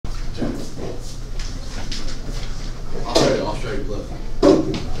very low.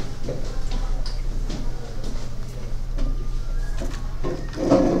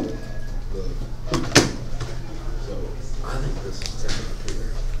 So I think this is technically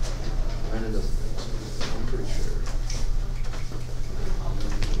here. Brandon doesn't think so. I'm pretty sure.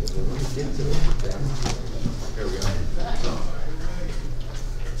 Let me get to it. Here we go. So,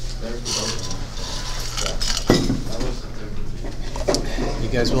 there's the You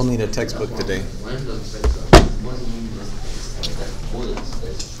guys will need a textbook today. Brandon doesn't think so. What do you mean doesn't think so? That woods,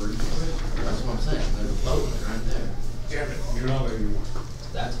 it's true. That's what I'm saying. There's a boat right there. Damn it, you're not letting me.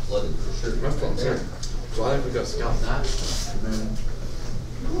 That's flooded for sure. That's what I'm saying. So I think we go scout that, and then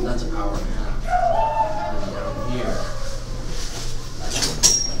that's an hour and a half. And then down here.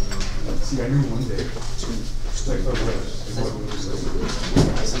 See, I knew one day. Just like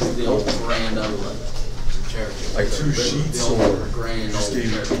This is the old grand old Cherokee. Like 2 sheets The or old grand just old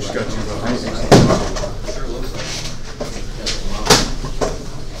gave Cherokee. just got you Sure looks like it.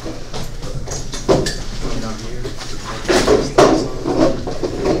 Come down here.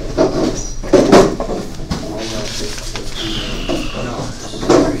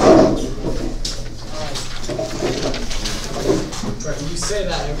 You say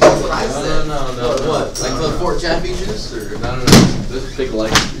that every time. No. What? Like the Fort Chaffee juice? Or? No. This is big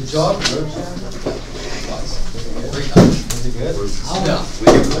lake. Job? Three times. Is it good? No.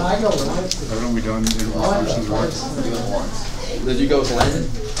 When I go, when I. Haven't we done interval functions right? We went once. Did you go with Landon? And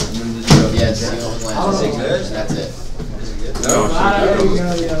then did you go? Yes, you went with Landon. Is it good? And that's it. Is it good? No,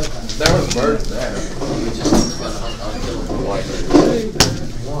 There was birds there. We just went on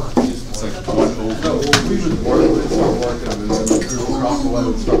it's like 1 over. No, we would work with start working and then the crew would rock away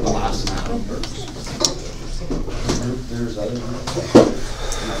and start the last round first. There's other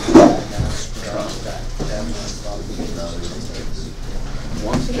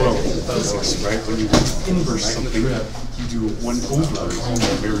Well, physics, right? When you inverse something, you do 1 over the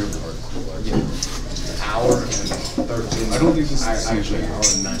variable. hour and 13. I don't think this is the same actually thing. an hour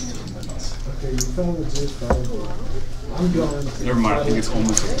and 19 minutes. Okay, you found the juice probably. I'm going to. Never mind, I think it's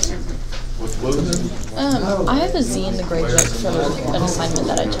almost like the same thing. What's Woden? I have a Z in the grade book from an assignment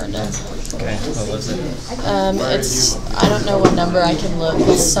that I turned in. Okay, what was it? It's, I don't know what number I can look,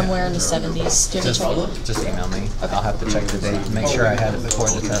 it's somewhere in the 70s. Do you want me to check it? Just email me. I'll have to check the date, make sure I had it before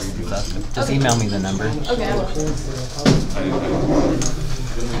the test and stuff. Just email me the number. Okay, I will.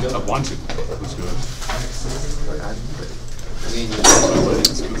 I want to. It's good. Me and you.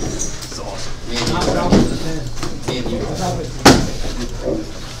 It's awesome. Me and you. Me and you.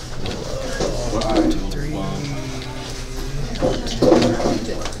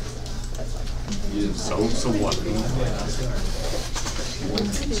 So what?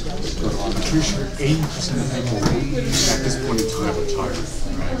 I'm pretty sure 80% of people at this point in time are tired,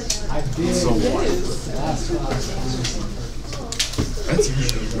 right? So what? That's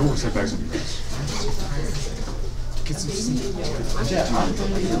usually no setbacks on your face. Get some sleep.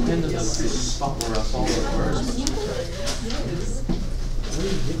 Into the spot where I saw it first.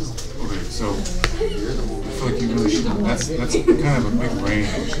 Okay, so I feel like you really should. That's kind of a big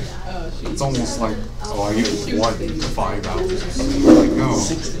range. It's almost like, oh, I get 1 to 5 hours of sleep. Like, no,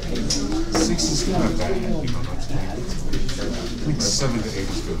 6 is kind of bad. You know what I'm saying? I think 7 to 8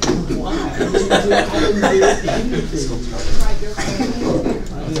 is good.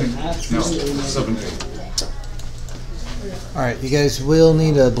 No, 7 to 8. All right, you guys will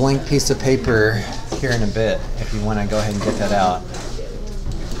need a blank piece of paper here in a bit if you want to go ahead and get that out.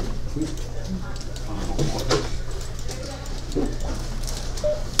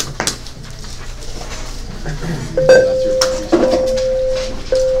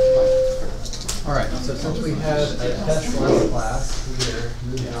 All right, so since we had a test last class, we are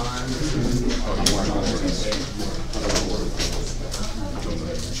moving on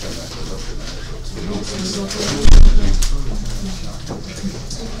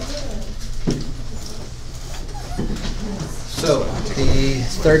So the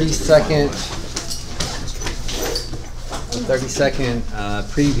 30-second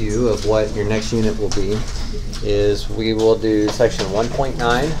preview of what your next unit will be is we will do section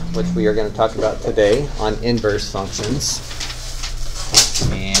 1.9, which we are going to talk about today on inverse functions.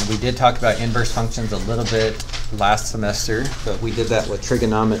 And we did talk about inverse functions a little bit last semester, but we did that with trig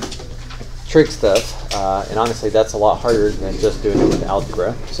stuff. And honestly, that's a lot harder than just doing it with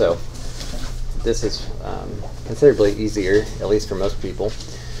algebra. So this is considerably easier, at least for most people.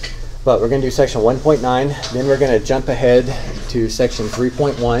 But we're going to do section 1.9, then we're going to jump ahead to section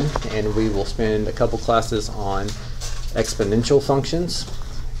 3.1, and we will spend a couple classes on exponential functions.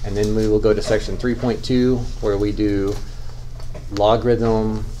 And then we will go to section 3.2, where we do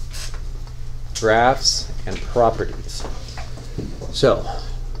logarithm graphs and properties. So,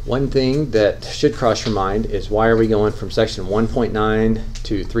 one thing that should cross your mind is why are we going from section 1.9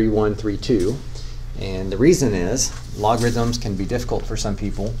 to 3.132? And the reason is logarithms can be difficult for some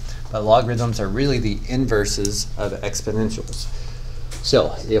people, but logarithms are really the inverses of exponentials.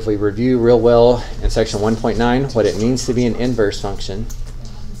 So if we review real well in section 1.9 what it means to be an inverse function,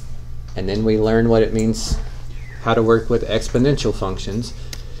 and then we learn what it means, how to work with exponential functions,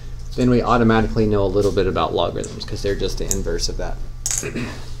 then we automatically know a little bit about logarithms because they're just the inverse of that.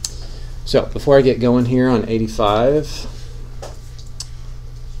 So before I get going here on 85,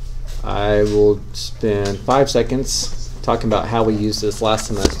 I will spend 5 seconds talking about how we used this last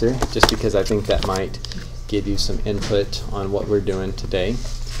semester, just because I think that might give you some input on what we're doing today.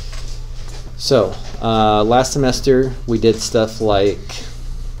 So last semester we did stuff like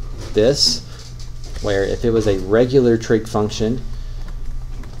this, where if it was a regular trig function,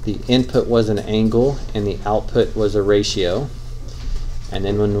 the input was an angle and the output was a ratio. And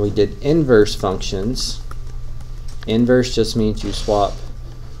then when we did inverse functions, inverse just means you swap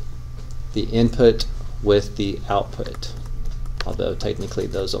the input with the output, although technically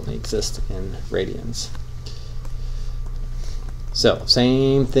those only exist in radians. So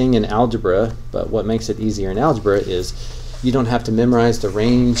same thing in algebra, but what makes it easier in algebra is you don't have to memorize the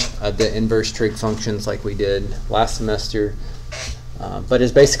range of the inverse trig functions like we did last semester, but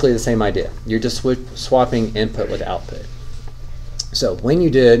it's basically the same idea. You're just swapping input with output. So when you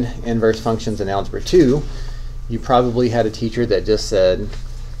did inverse functions in Algebra 2, you probably had a teacher that just said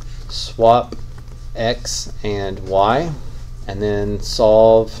swap x and y and then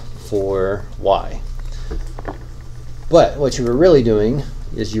solve for y. But what you were really doing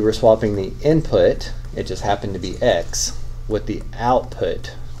is you were swapping the input, it just happened to be x, with the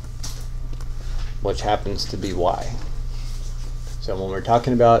output, which happens to be y. So when we're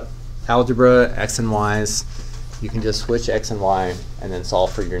talking about algebra, x and y's, you can just switch x and y and then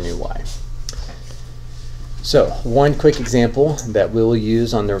solve for your new y. So one quick example that we'll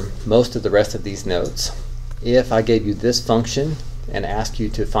use on most of the rest of these notes. If I gave you this function and asked you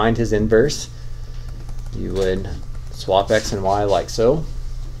to find his inverse, you would swap x and y like so,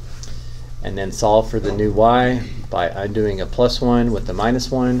 and then solve for the new y by undoing a +1 with the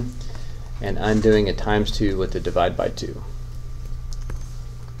 -1 and undoing a ×2 with the divide by 2.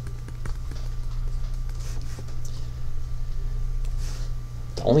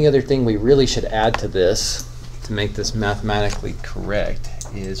 The only other thing we really should add to this to make this mathematically correct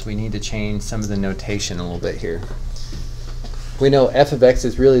is we need to change some of the notation a little bit here. We know f of x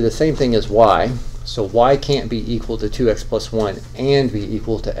is really the same thing as y, so y can't be equal to 2x plus 1 and be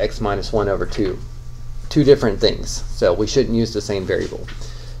equal to x minus 1 over 2. Two different things, so we shouldn't use the same variable.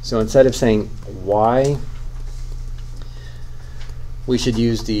 So instead of saying y, we should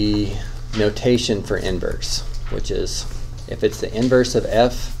use the notation for inverse, which is if it's the inverse of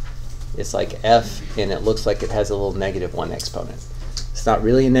f, it's like f and it looks like it has a little -1 exponent. It's not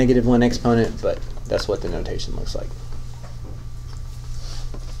really a -1 exponent, but that's what the notation looks like.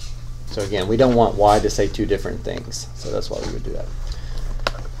 So again, we don't want y to say two different things, so that's why we would do that.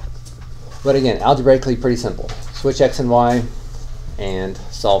 But again, algebraically pretty simple. Switch x and y and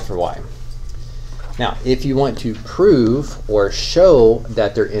solve for y. Now, if you want to prove or show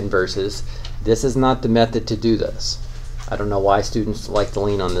that they're inverses, this is not the method to do this. I don't know why students like to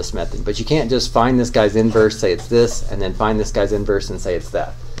lean on this method, but you can't just find this guy's inverse, say it's this, and then find this guy's inverse and say it's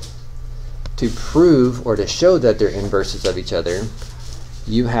that. To prove or to show that they're inverses of each other,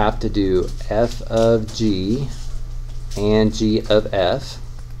 you have to do f of g and g of f.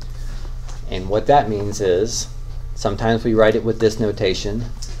 And what that means is, sometimes we write it with this notation,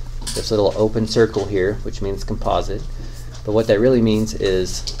 this little open circle here, which means composite. But what that really means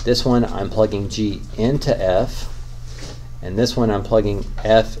is this one I'm plugging g into f, and this one I'm plugging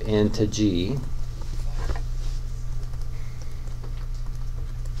f into g.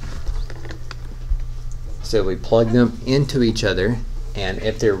 So we plug them into each other, and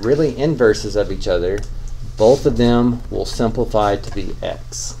if they're really inverses of each other, both of them will simplify to be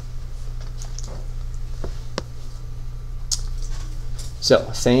x. So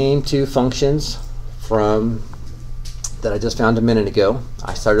same two functions from that I just found a minute ago.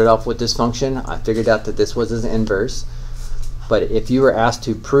 I started off with this function. I figured out that this was an inverse. But if you were asked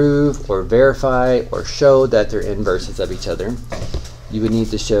to prove or verify or show that they're inverses of each other, you would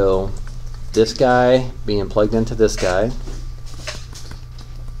need to show this guy being plugged into this guy,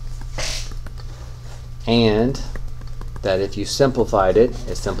 and that if you simplified it,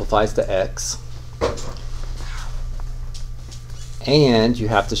 it simplifies to x. And you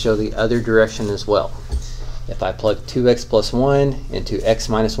have to show the other direction as well. If I plug 2x plus 1 into x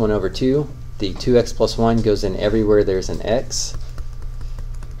minus 1 over 2, the 2x plus 1 goes in everywhere there's an x,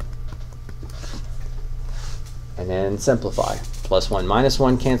 and then simplify. Plus 1 minus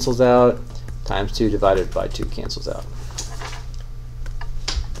 1 cancels out, times 2 divided by 2 cancels out.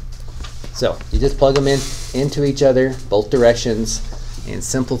 So you just plug them into each other, both directions, and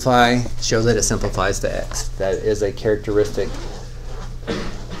simplify, show that it simplifies to x. That is a characteristic.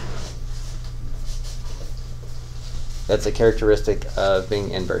 That's a characteristic of being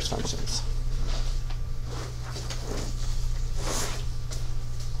inverse functions.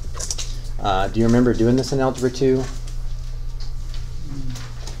 Do you remember doing this in Algebra 2?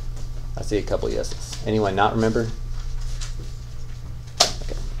 I see a couple yeses. Anyone not remember?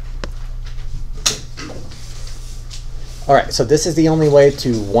 Okay. All right, so this is the only way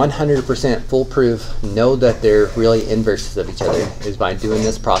to 100% foolproof know that they're really inverses of each other, is by doing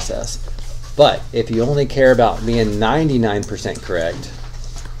this process. But if you only care about being 99% correct,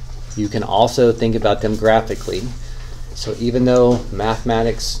 you can also think about them graphically. So even though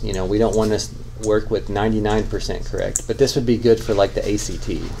mathematics, we don't want to work with 99% correct, but this would be good for like the ACT,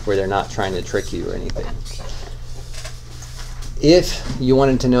 where they're not trying to trick you or anything. If you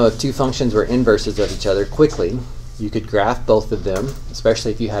wanted to know if two functions were inverses of each other quickly, you could graph both of them,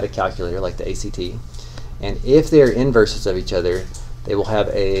 especially if you had a calculator like the ACT. And if they're inverses of each other, they will have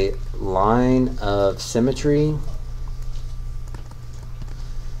a line of symmetry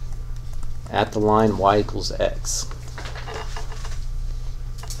at the line y equals x.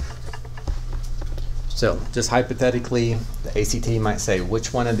 So just hypothetically, the ACT might say,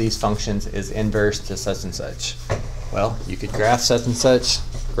 which one of these functions is inverse to such and such? Well, you could graph such and such,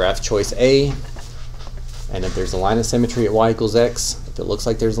 graph choice A, and if there's a line of symmetry at y equals x, if it looks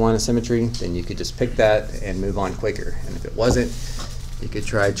like there's a line of symmetry, then you could just pick that and move on quicker. And if it wasn't, you could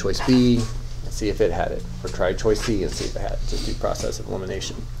try choice B and see if it had it, or try choice C and see if it had it. Just do process of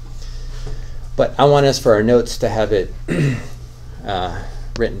elimination. But I want us for our notes to have it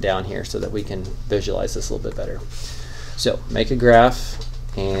written down here so that we can visualize this a little bit better. So make a graph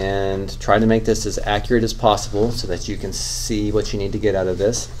and try to make this as accurate as possible so that you can see what you need to get out of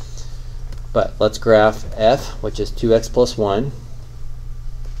this. But let's graph f, which is 2x plus 1.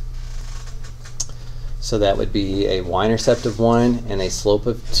 So that would be a y-intercept of 1 and a slope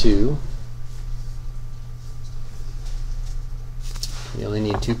of 2. You only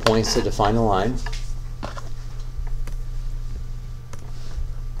need 2 points to define a line.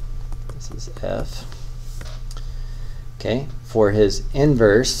 This is f. Okay, for his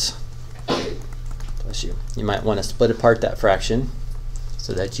inverse, bless you, you might want to split apart that fraction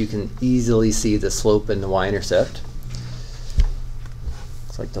so that you can easily see the slope and the y-intercept.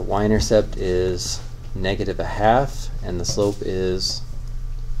 Looks like the y-intercept is -1/2 and the slope is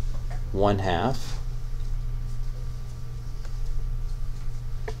 1/2.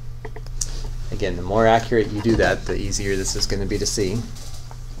 Again, the more accurate you do that, the easier this is going to be to see.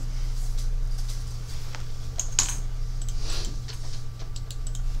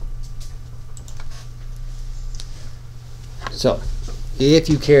 So, if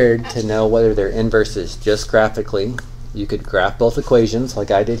you cared to know whether they're inverses just graphically, you could graph both equations like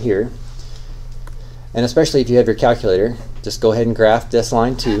I did here. And especially if you have your calculator, just go ahead and graph this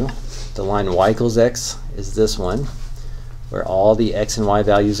line too. The line y equals x is this one, where all the x and y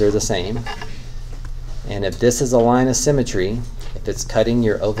values are the same. And if this is a line of symmetry, if it's cutting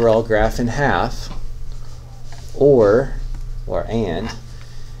your overall graph in half, and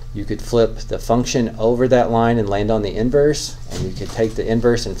you could flip the function over that line and land on the inverse, and you could take the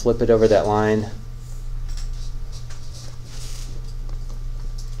inverse and flip it over that line.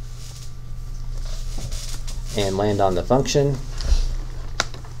 And land on the function,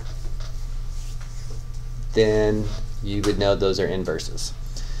 then you would know those are inverses.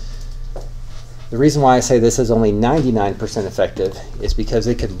 The reason why I say this is only 99% effective is because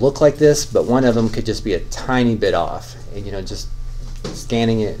it could look like this, but one of them could just be a tiny bit off. And, just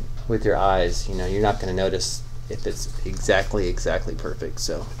scanning it with your eyes, you're not going to notice if it's exactly perfect.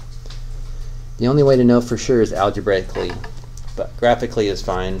 So the only way to know for sure is algebraically, but graphically is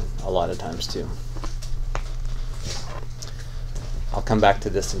fine a lot of times too. I'll come back to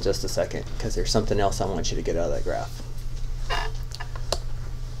this in just a second because there's something else I want you to get out of that graph.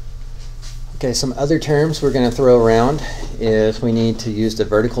 Okay, some other terms we're going to throw around is we need to use the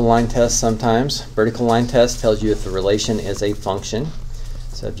vertical line test sometimes. Vertical line test tells you if the relation is a function.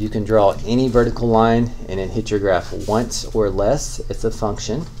 So if you can draw any vertical line and it hits your graph once or less, it's a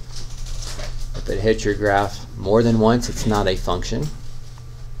function. If it hits your graph more than once, it's not a function.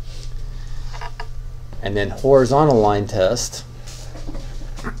 And then horizontal line test.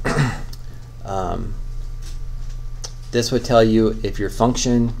 This would tell you if your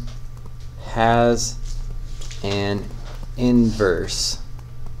function has an inverse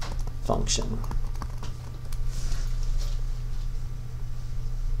function.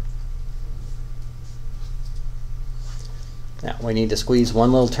 Now, we need to squeeze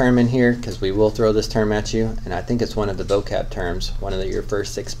one little term in here because we will throw this term at you, and I think it's one of the vocab terms. One of your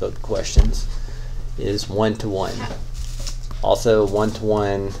first 6 book questions is one-to-one. Also,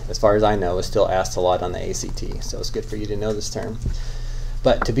 one-to-one, as far as I know, is still asked a lot on the ACT, so it's good for you to know this term.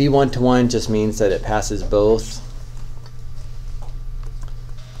 But to be one-to-one just means that it passes both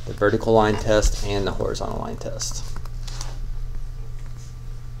the vertical line test and the horizontal line test.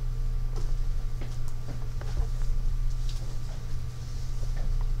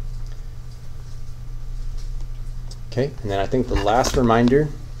 Okay, and then I think the last reminder,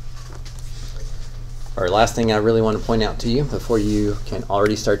 or last thing I really want to point out to you before you can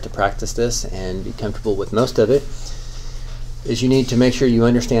already start to practice this and be comfortable with most of it, is you need to make sure you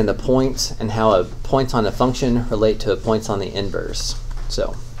understand the points and how points on a function relate to points on the inverse.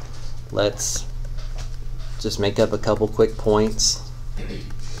 So let's just make up a couple quick points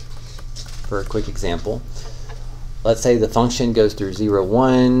for a quick example. Let's say the function goes through 0,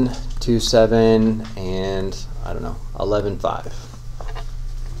 1, 2, 7, and I don't know, 11, 5.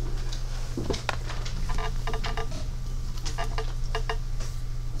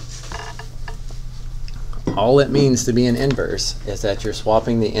 All it means to be an inverse is that you're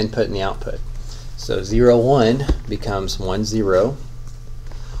swapping the input and the output. So 0, 1 becomes 1, 0,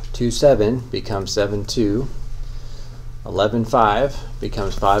 2, 7 becomes 7, 2, 11, 5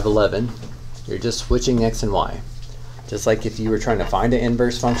 becomes 5, 11. You're just switching x and y. Just like if you were trying to find an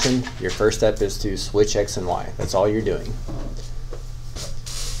inverse function, your first step is to switch x and y. That's all you're doing.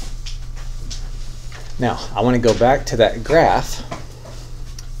 Now, I want to go back to that graph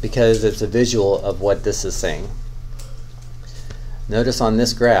because it's a visual of what this is saying. Notice on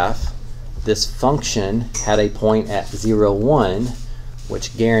this graph, this function had a point at 0, 1,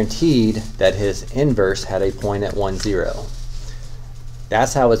 which guaranteed that his inverse had a point at 1, 0.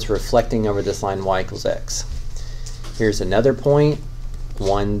 That's how it's reflecting over this line y equals x. Here's another point,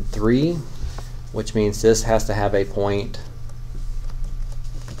 1, 3, which means this has to have a point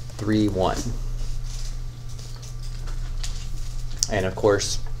 3, 1. And of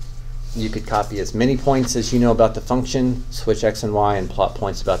course, you could copy as many points as you know about the function, switch x and y, and plot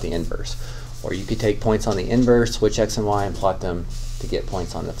points about the inverse. Or you could take points on the inverse, switch x and y, and plot them to get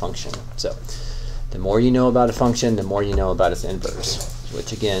points on the function. So the more you know about a function, the more you know about its inverse,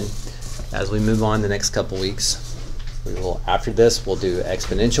 which again, as we move on the next couple weeks, after this, we'll do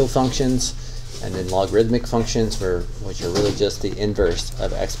exponential functions and then logarithmic functions, which are really just the inverse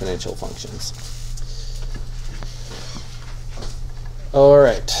of exponential functions.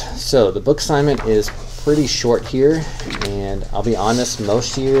 Alright, so the book assignment is pretty short here, and I'll be honest,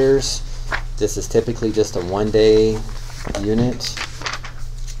 most years this is typically just a one-day unit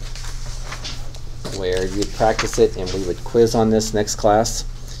where you'd practice it and we would quiz on this next class.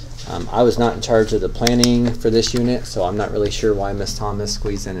 I was not in charge of the planning for this unit, so I'm not really sure why Ms. Thomas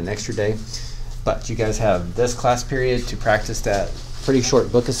squeezed in an extra day. But you guys have this class period to practice that pretty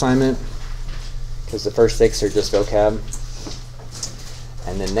short book assignment because the first 6 are just vocab.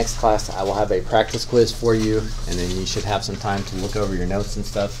 And then next class I will have a practice quiz for you, and then you should have some time to look over your notes and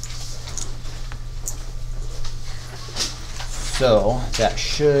stuff. So that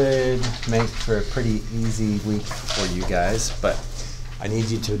should make for a pretty easy week for you guys, but I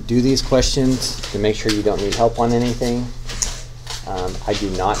need you to do these questions to make sure you don't need help on anything. I do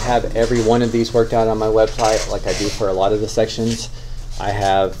not have every one of these worked out on my website like I do for a lot of the sections. I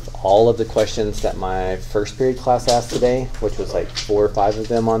have all of the questions that my first period class asked today, which was like 4 or 5 of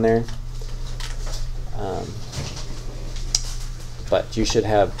them on there. But you should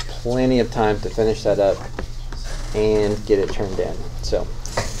have plenty of time to finish that up and get it turned in. So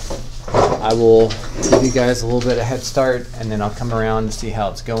I will give you guys a little bit of head start, and then I'll come around to see how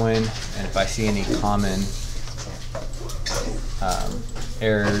it's going, and if I see any common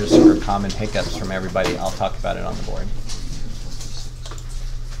errors or common hiccups from everybody, I'll talk about it on the board.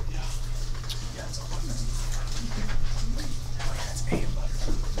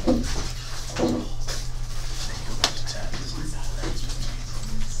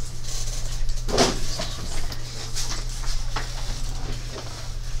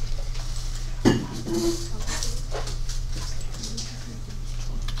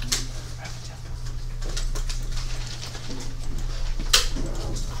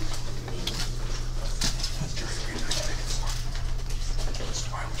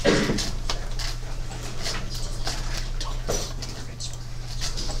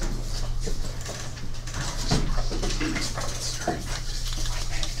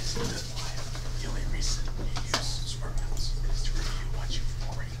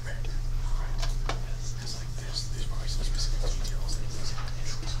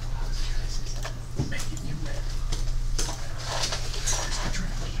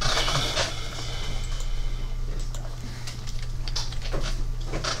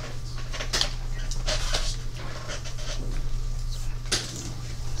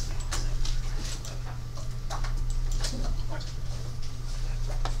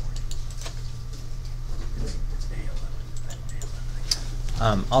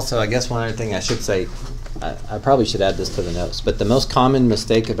 Also, I guess one other thing I should say, I probably should add this to the notes, but the most common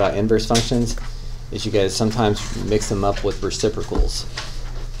mistake about inverse functions is you guys sometimes mix them up with reciprocals.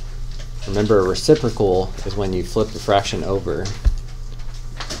 Remember, a reciprocal is when you flip the fraction over.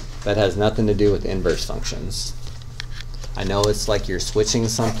 That has nothing to do with inverse functions. I know it's like you're switching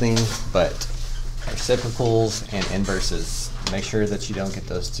something, but reciprocals and inverses, make sure that you don't get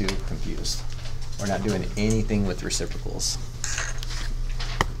those two confused. We're not doing anything with reciprocals.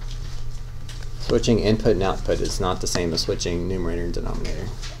 Switching input and output is not the same as switching numerator and denominator.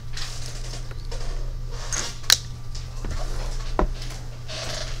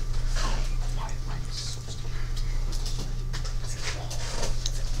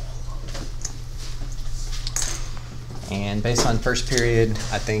 And based on first period,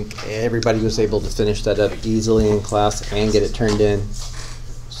 I think everybody was able to finish that up easily in class and get it turned in.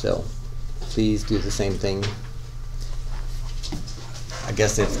 So please do the same thing. I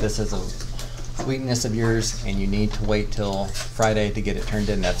guess if this is a weakness of yours and you need to wait till Friday to get it turned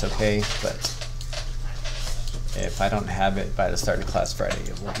in, that's okay. But if I don't have it by the start of class Friday,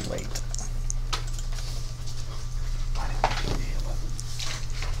 it will be late.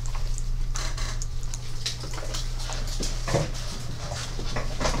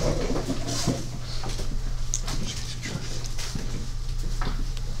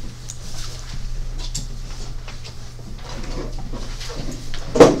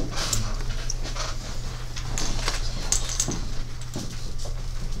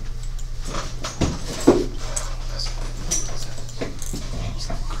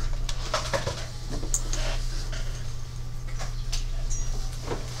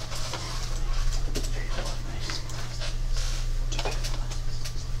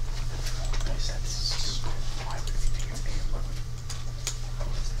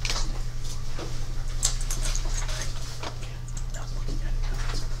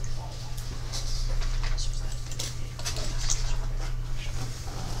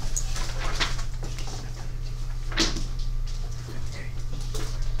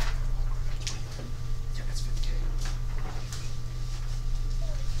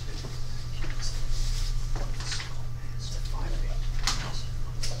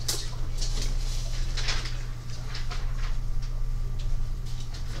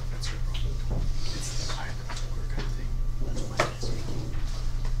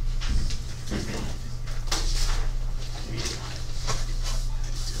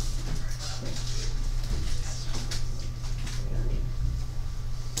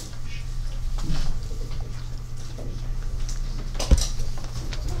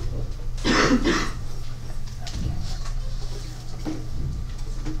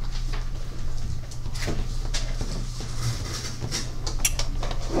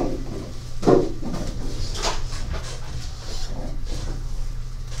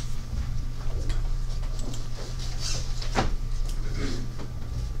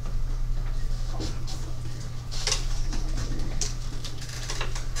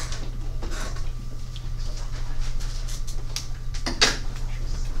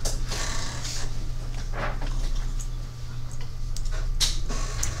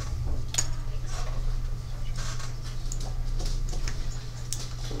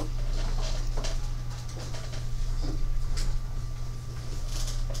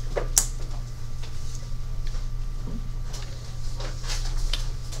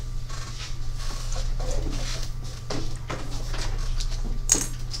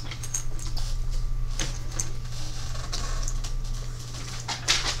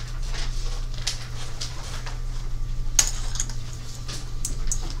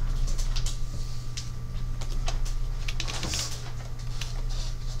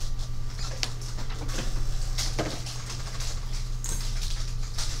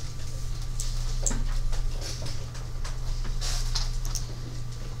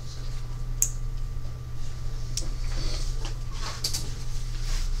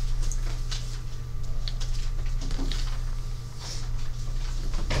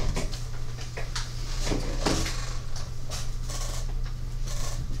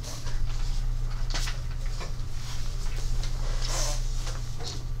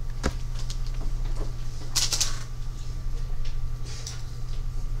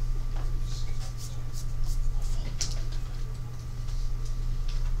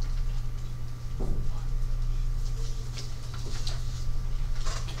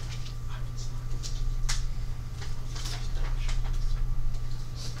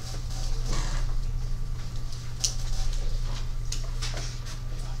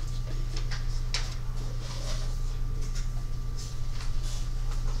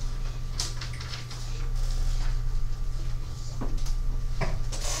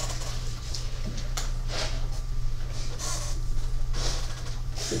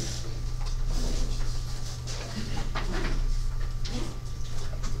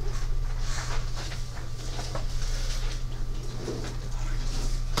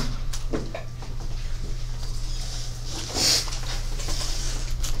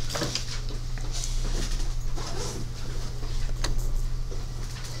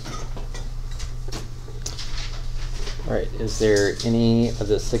 All right, is there any of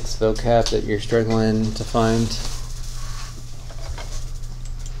the 6 vocab that you're struggling to find?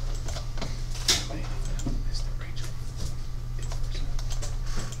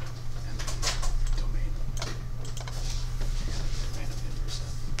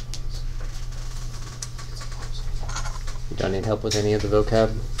 You don't need help with any of the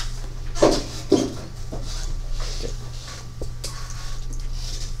vocab?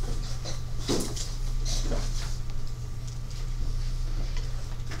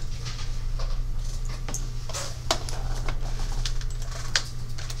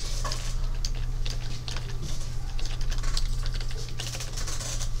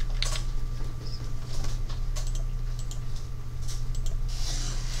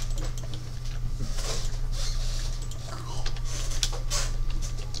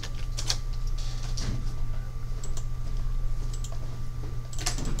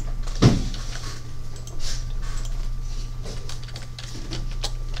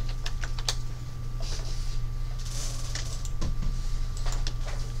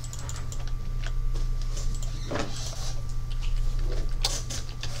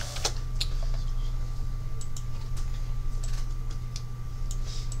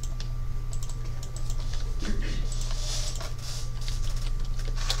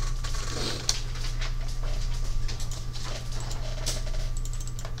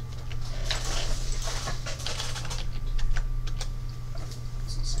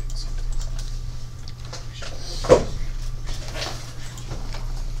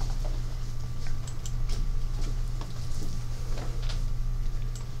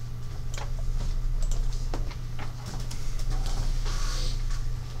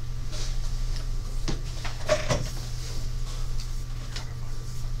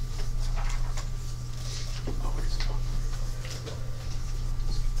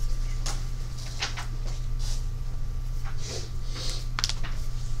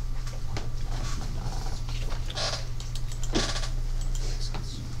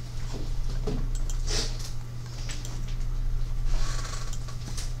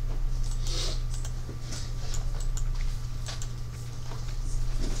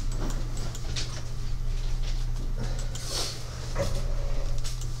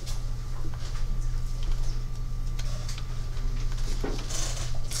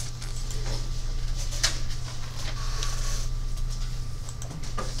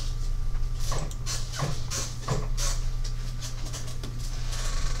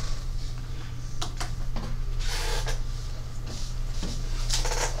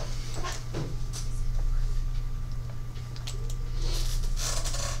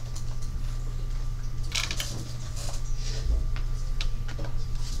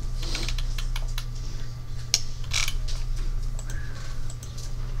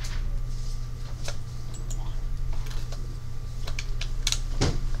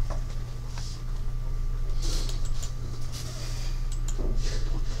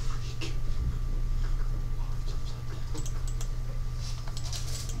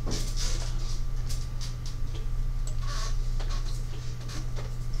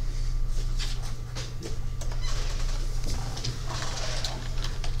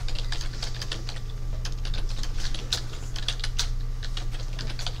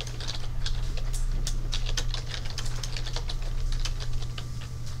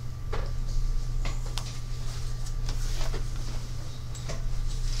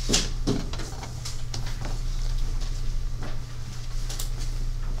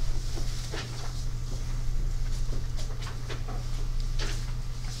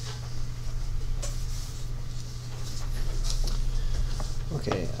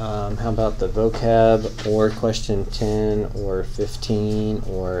 Okay. Okay, how about the vocab or question 10 or 15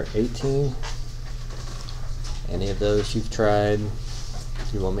 or 18? Any of those you've tried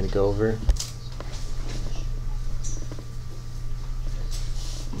you want me to go over?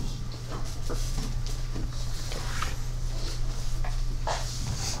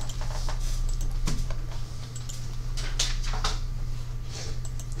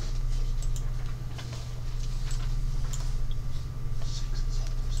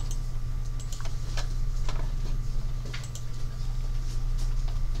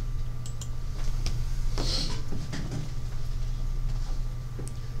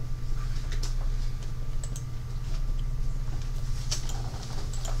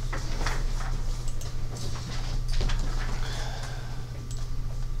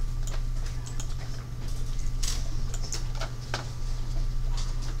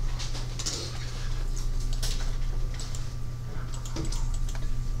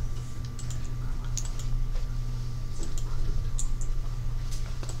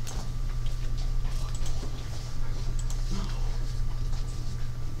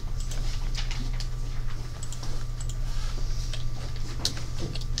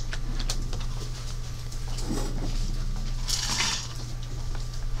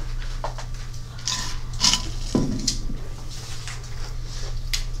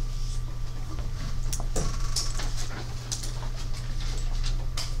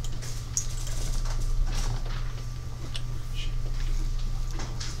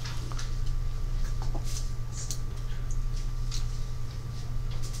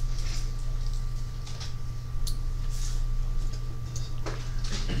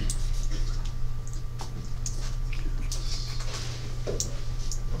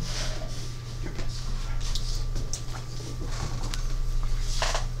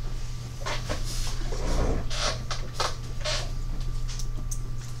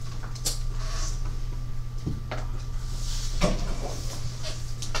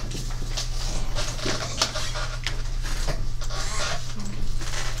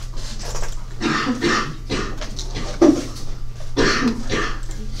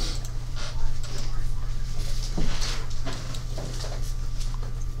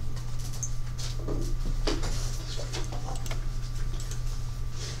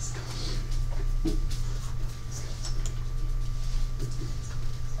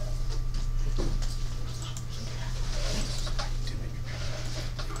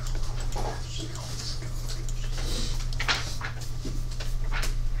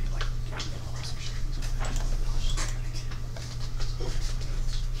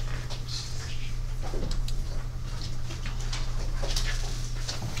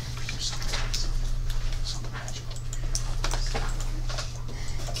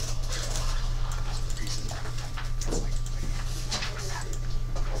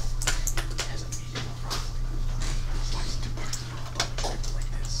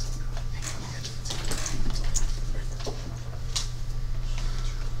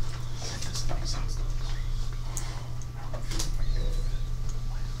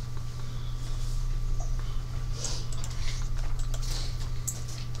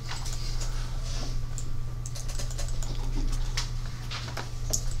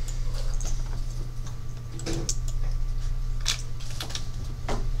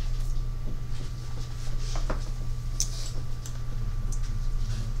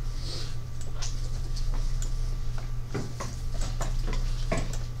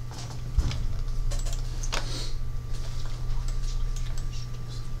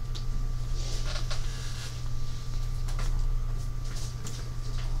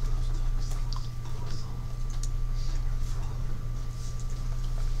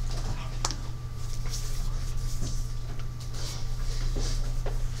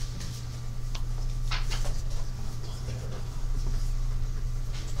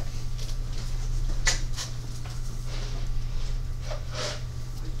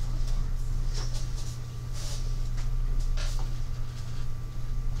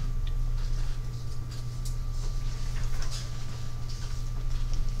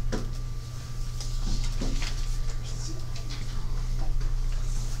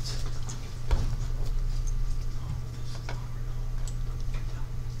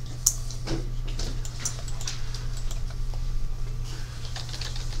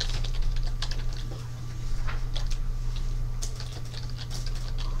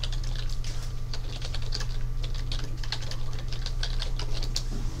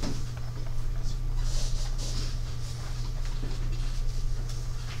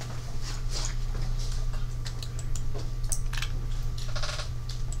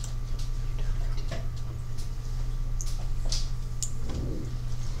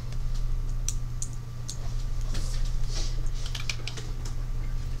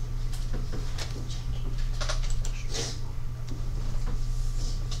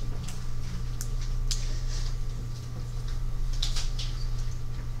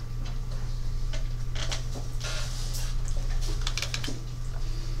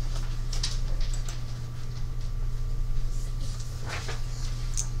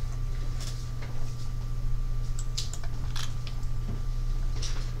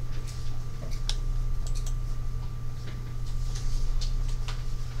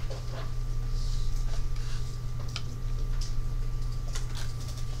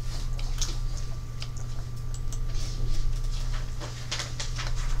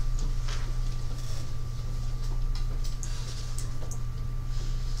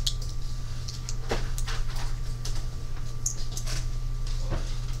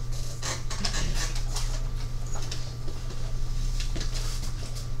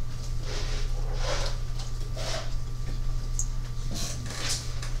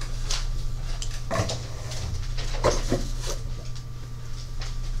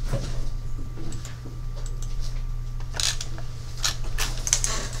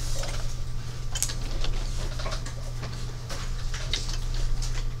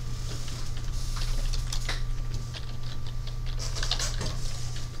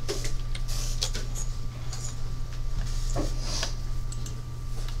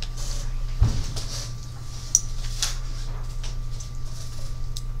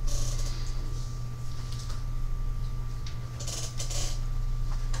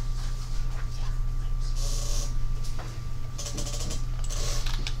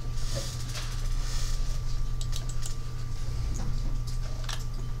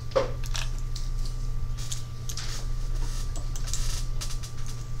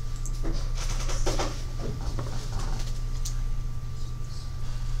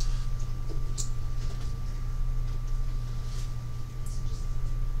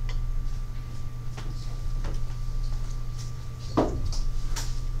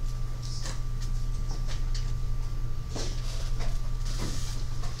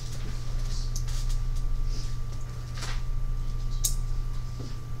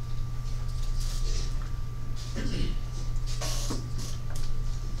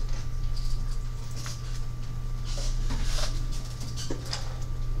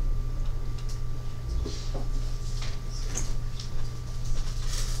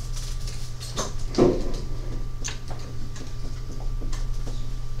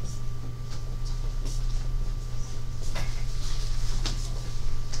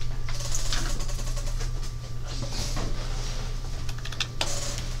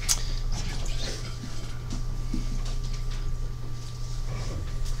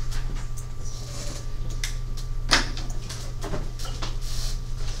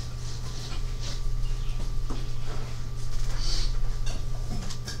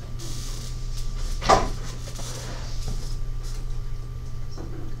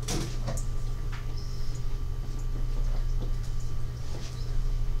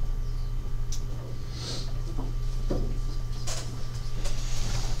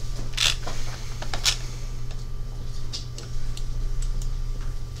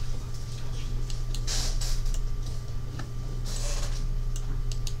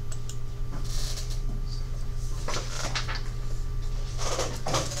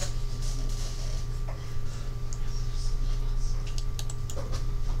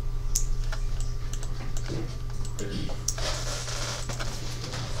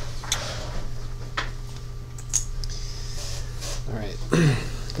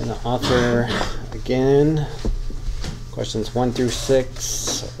 Gonna offer again questions 1 through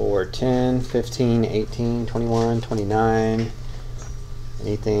 6 or 10, 15, 18, 21, 29.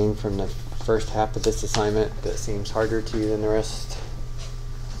 Anything from the first half of this assignment that seems harder to you than the rest?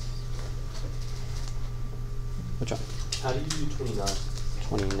 Which one? How do you do 29?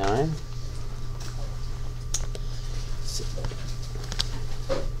 29.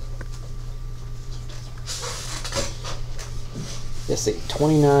 Let's see,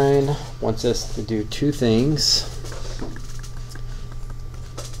 29 wants us to do two things.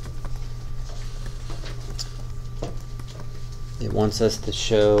 It wants us to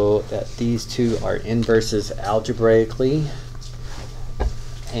show that these two are inverses algebraically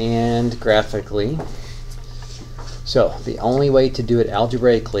and graphically. So the only way to do it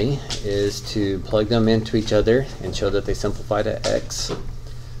algebraically is to plug them into each other and show that they simplify to x.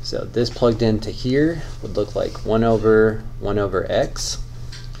 So this plugged into here would look like 1 over x.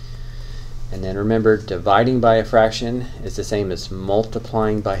 And then remember, dividing by a fraction is the same as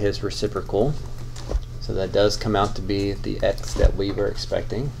multiplying by his reciprocal. So that does come out to be the x that we were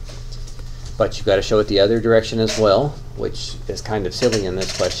expecting. But you've got to show it the other direction as well, which is kind of silly in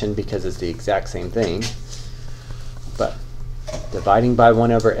this question because it's the exact same thing. But dividing by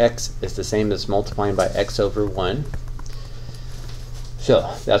 1 over x is the same as multiplying by x over 1.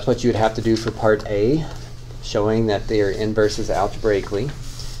 So that's what you would have to do for part A, showing that they are inverses algebraically.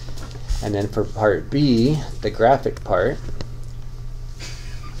 And then for part B, the graphic part,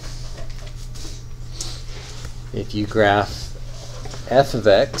 if you graph f of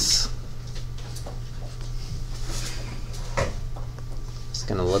x, it's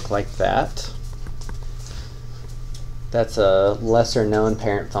going to look like that. That's a lesser known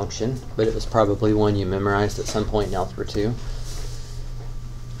parent function, but it was probably one you memorized at some point in Algebra 2.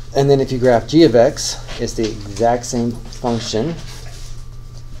 And then if you graph g of x, it's the exact same function.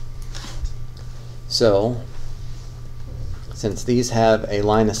 So, since these have a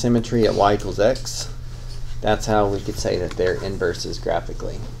line of symmetry at y equals x, that's how we could say that they're inverses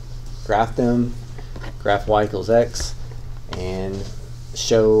graphically. Graph them, graph y equals x, and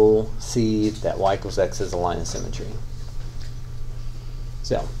see that y equals x is a line of symmetry.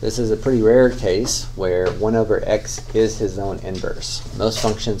 So this is a pretty rare case where 1 over x is his own inverse. Most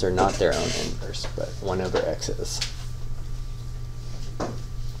functions are not their own inverse, but 1 over x is.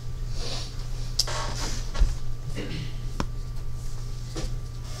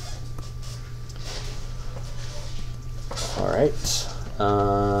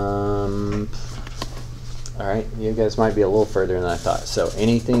 All right, you guys might be a little further than I thought. So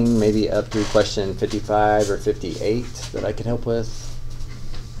anything maybe up through question 55 or 58 that I could help with?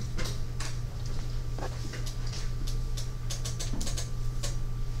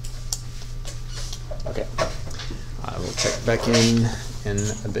 Okay, I will check back in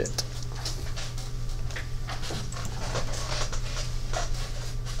a bit.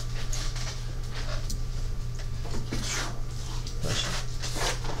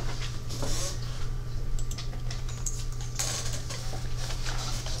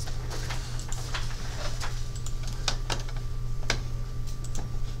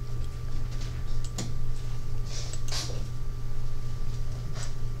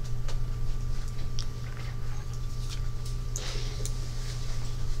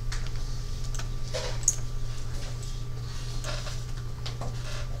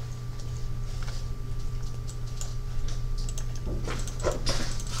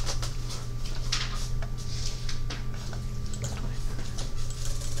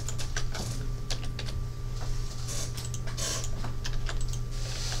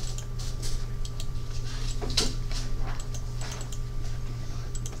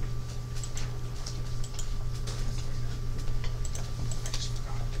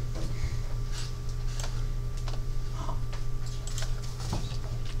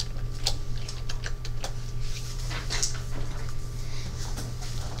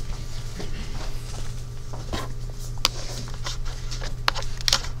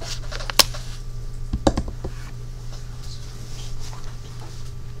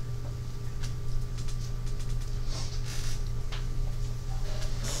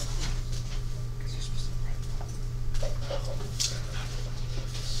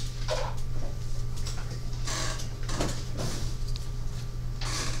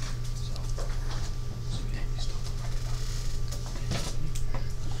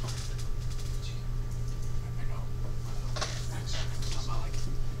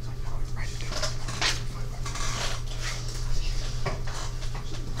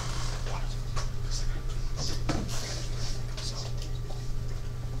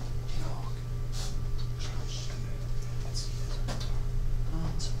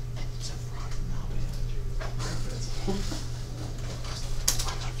 I'm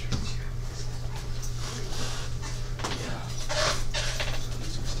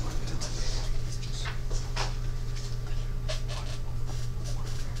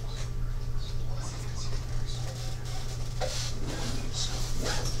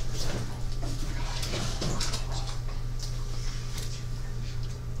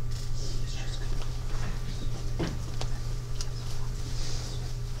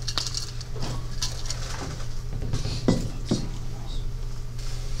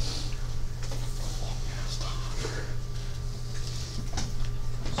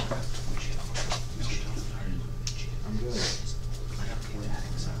good.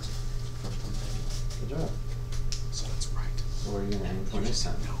 Good job. So that's right. So what are you gonna aim for next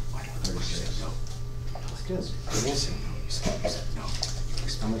time? No, I don't know. You said no. That's good. Good You answer. said no. You said no.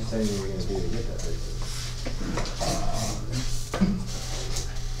 How much studying are you gonna do to get that 36?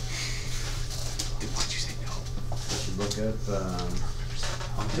 Why'd you say no? You should look up,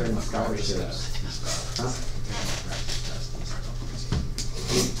 certain scholarships. Huh?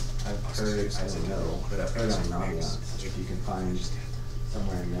 I've heard, I don't know, but I've heard on Naviance, if you can find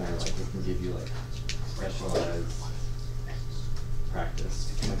somewhere in there, like they can give you like specialized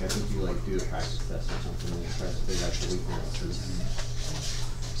practice. Like I think you like do a practice test or something and try to figure out the weaknesses.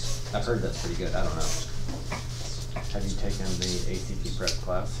 I've heard that's pretty good, I don't know. Have you taken the ACT prep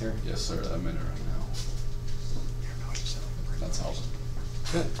class here? Yes, sir. I'm in it right now. That's helping.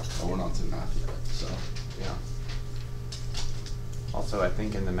 Good. But we're not to math yet, so. Yeah. Also, I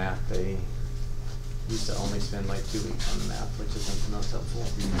think in the math, they used to only spend like 2 weeks on the math, which isn't the most helpful.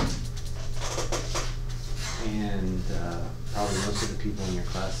 And probably most of the people in your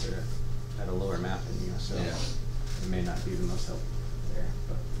class are at a lower math than you, so Yeah. it may not be the most helpful there.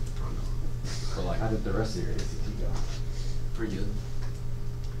 But But like, how did the rest of your ACT go? pretty good.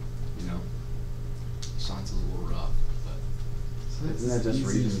 You know, science is a little rough, but Isn't that just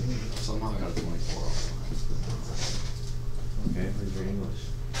reading? somehow I got a 24 off Okay, where's your English?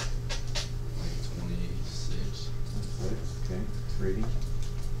 like 26, Okay, it's reading.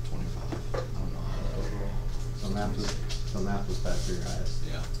 25. I don't know how that overall. So math was bad for your highest.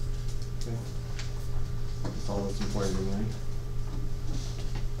 Yeah. Okay. That's all that's important anyway.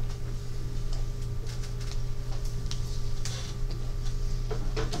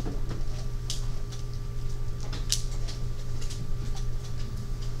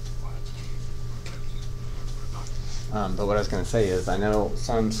 But what I was gonna say is, I know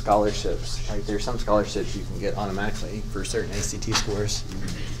some scholarships, like there's some scholarships you can get automatically for certain ACT scores.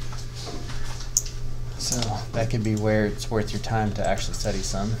 So that could be where it's worth your time to actually study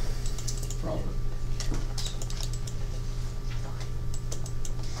some. Probably.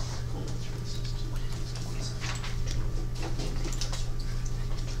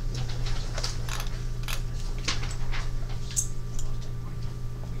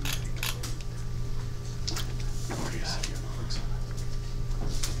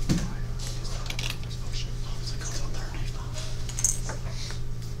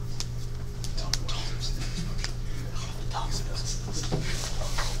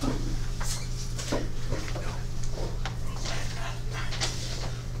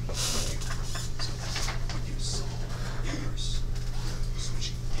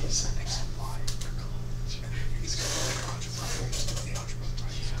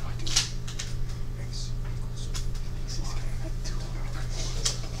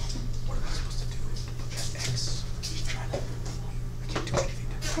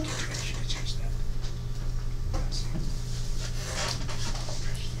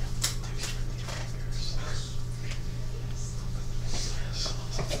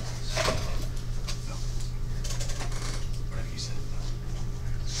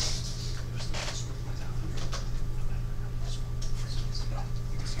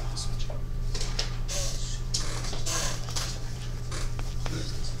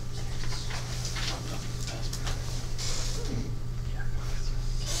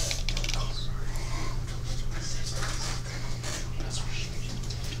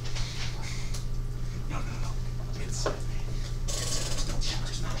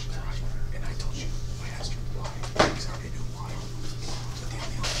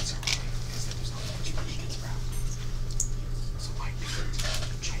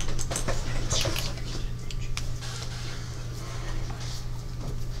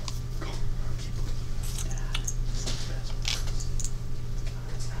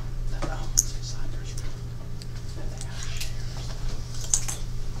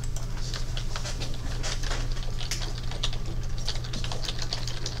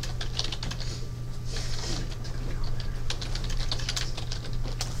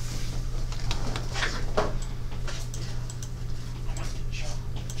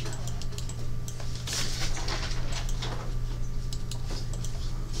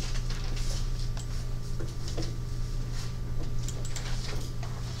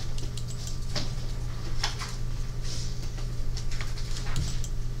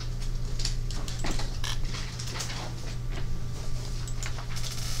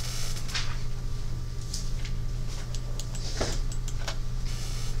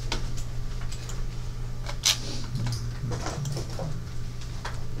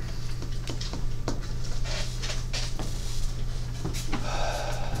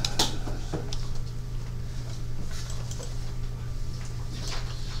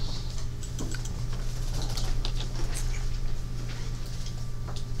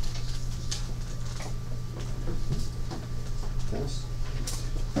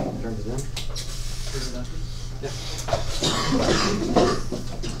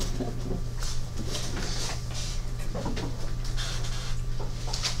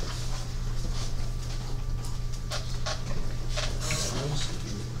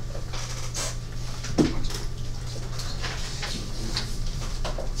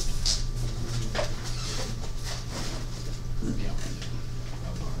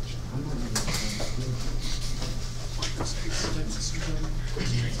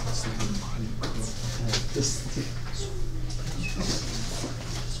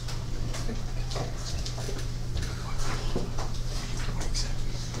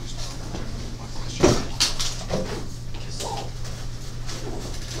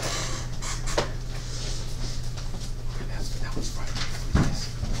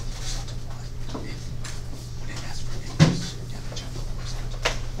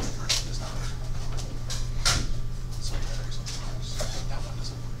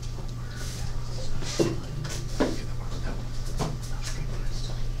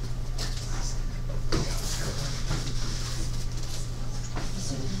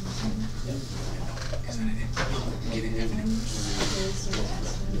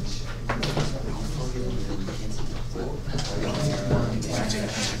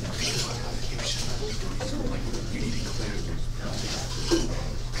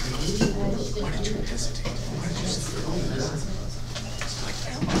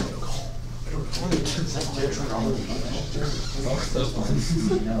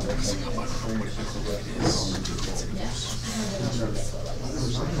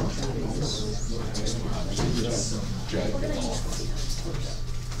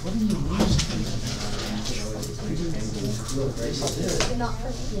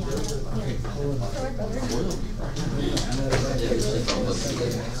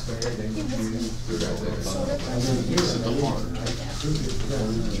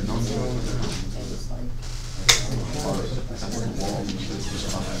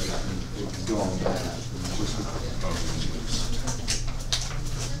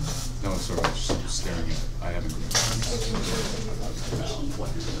 No, it's alright, just staring at it. I haven't.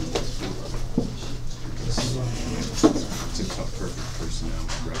 It's a tough, perfect person now.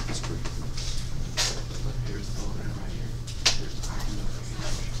 Grab this perfect. Here's the phone right here. Here's the phone.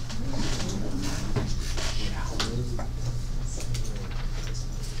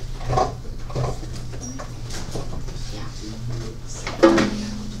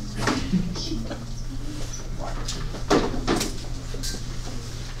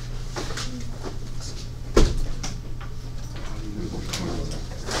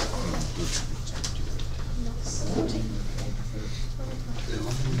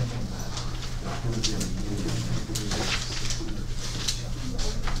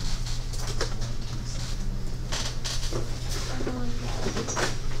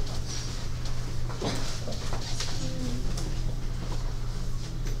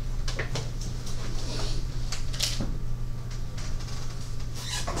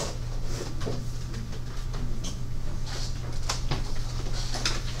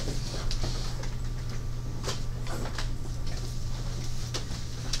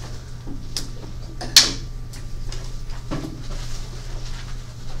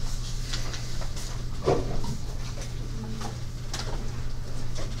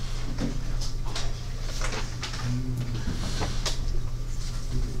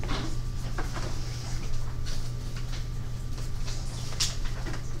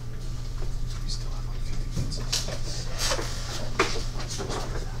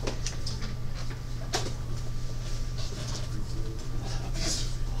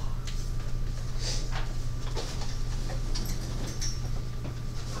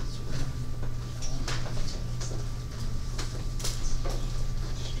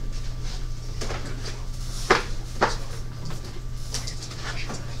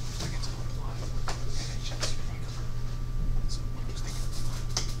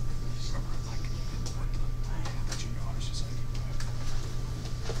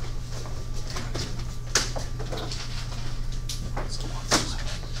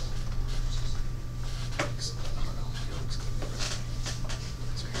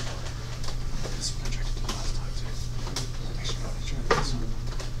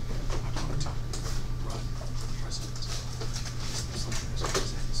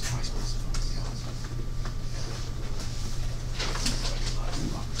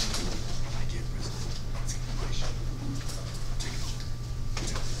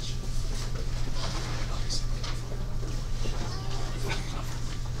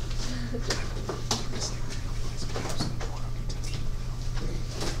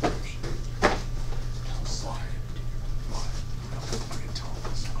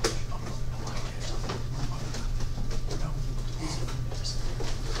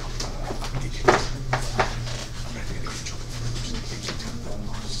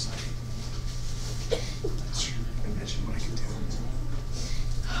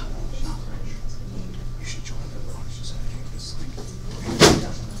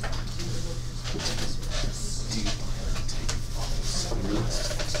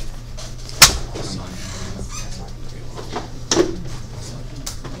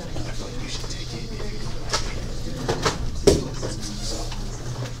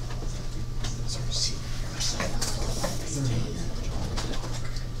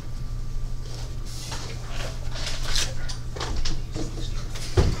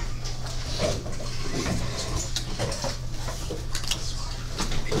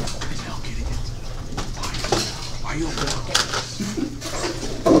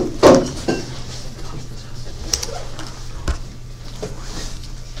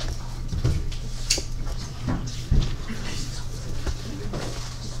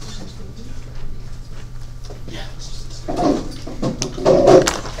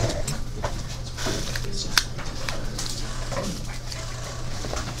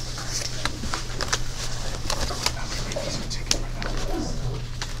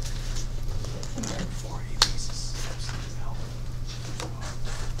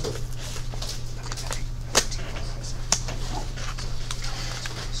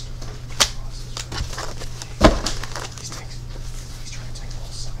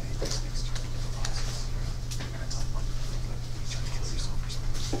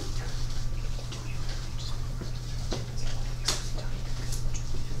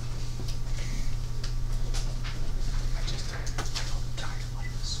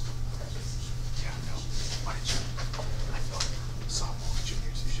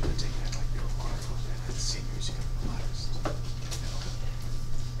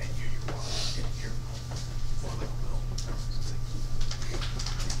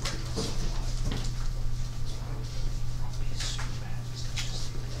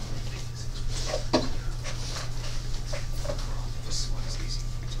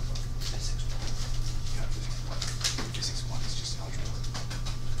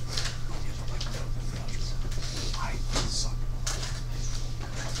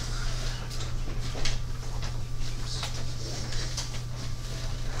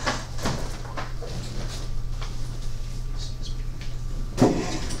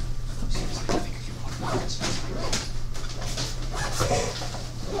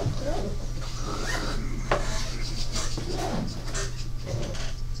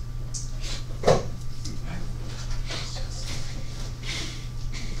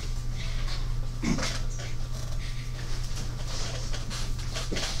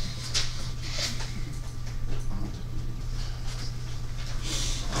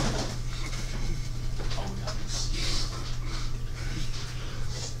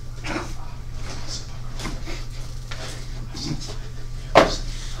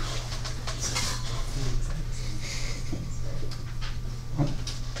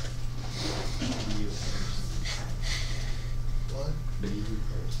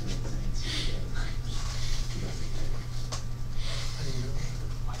 I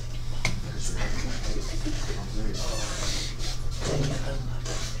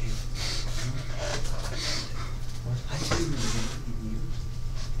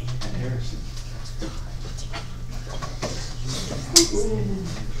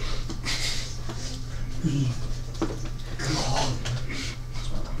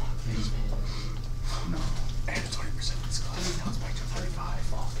had 20% in this class. Now it's back to 35.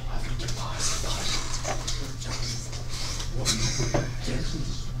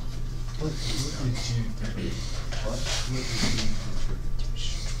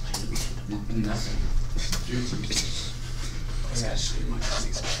 Nothing. Especially my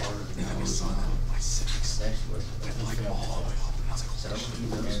physics part. And then I saw my civics. And like all the way up. And I was like,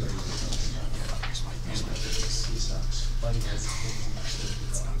 holy shit. Yeah, here's my physics.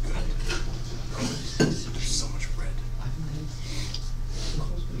 It's not good. There's so much red.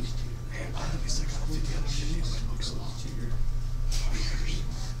 And at least I got 50 out of 50 in my books.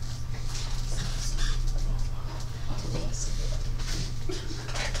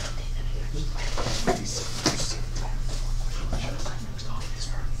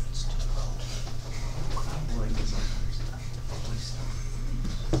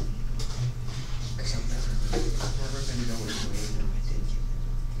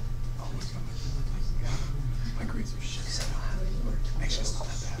 My grades are shit. Actually, it's not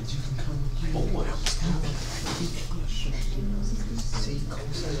that bad. Oh, I almost got it. English.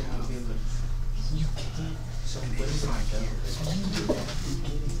 You can't. So In what is 85 it? years.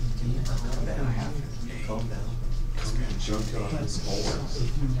 Then I have Calm down.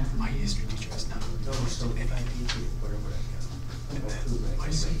 my history teacher is not. No, so if I teach you, where would I go? And then my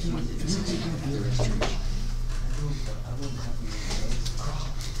physics teacher is trash.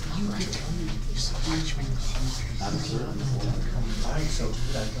 You said, why did you make this? Alright, so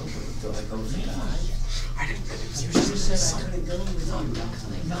would I go? Do I go to the I didn't think it was You just said I couldn't go with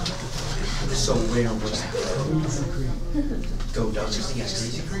you. So where would I go? Go down to the history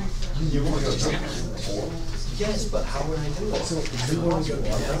degree? You want to go down? Yes, but how would I do it? So you want to go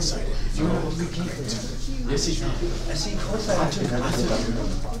excited if you want to go to. Yes, you can. I see, close that. You can.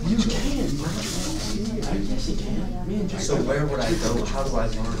 Yes, you can. So where would I go? How do I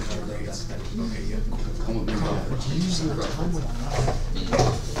learn how to do that? Okay, yeah, cool. Come with me. He doesn't want to go.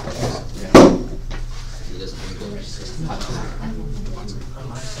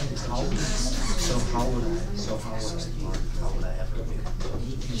 So how would I learn? How would I ever do it?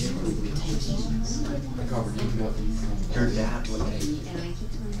 Your dad would make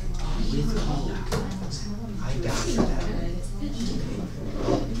with Coke. I got your dad.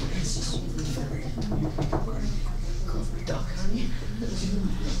 Duck honey?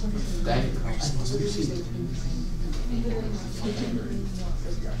 Dang.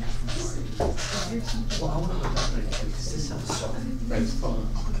 Well, I want to go back there because this sounds so. That's fun.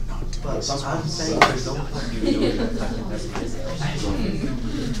 But I'm saying there's no point in you doing that. I can never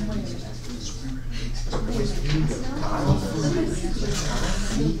do that.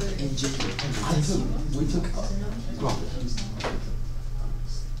 We took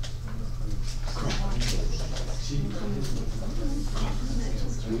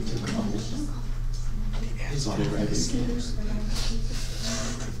It's on the right.